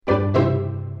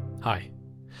Hi.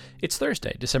 It's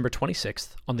Thursday, December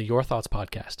 26th on the Your Thoughts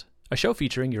podcast, a show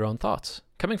featuring your own thoughts,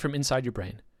 coming from inside your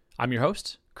brain. I'm your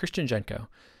host, Christian Jenko.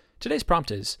 Today's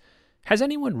prompt is, has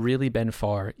anyone really been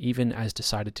far even as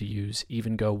decided to use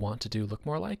even go want to do look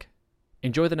more like?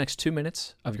 Enjoy the next 2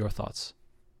 minutes of Your Thoughts.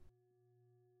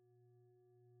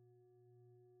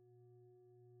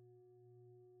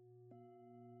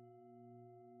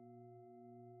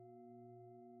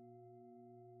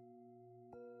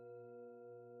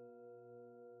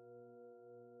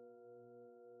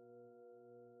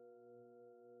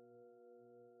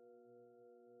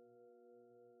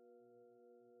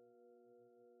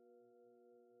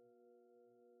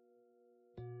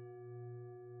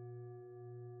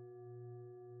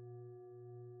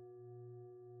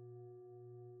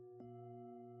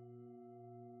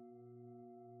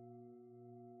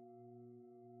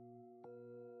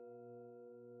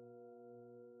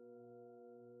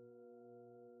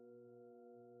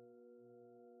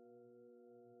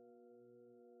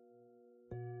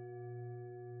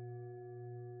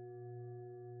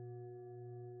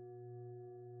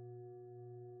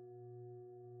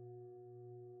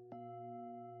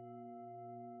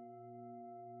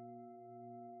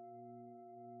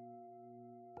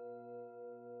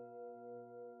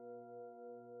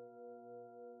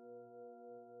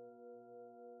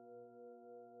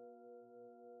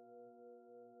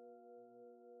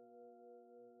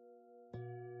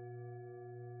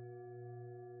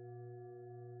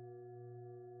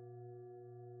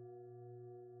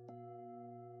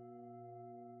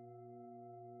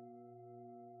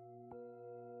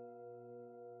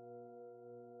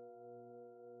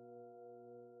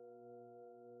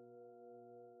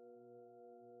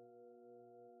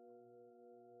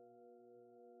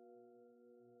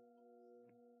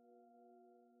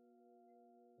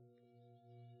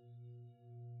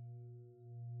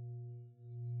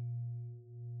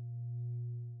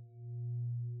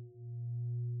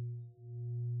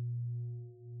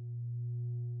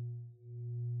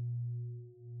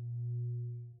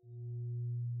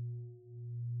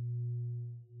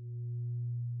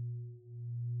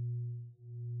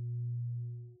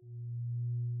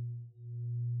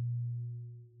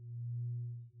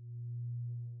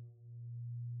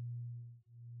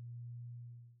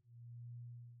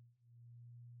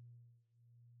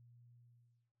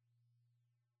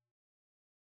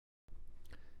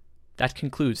 That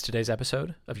concludes today's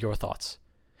episode of Your Thoughts.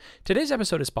 Today's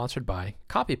episode is sponsored by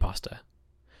Copypasta.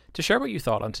 To share what you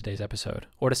thought on today's episode,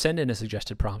 or to send in a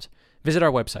suggested prompt, visit our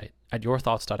website at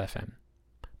yourthoughts.fm.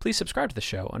 Please subscribe to the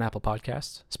show on Apple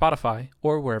Podcasts, Spotify,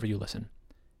 or wherever you listen.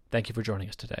 Thank you for joining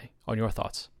us today on Your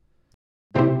Thoughts.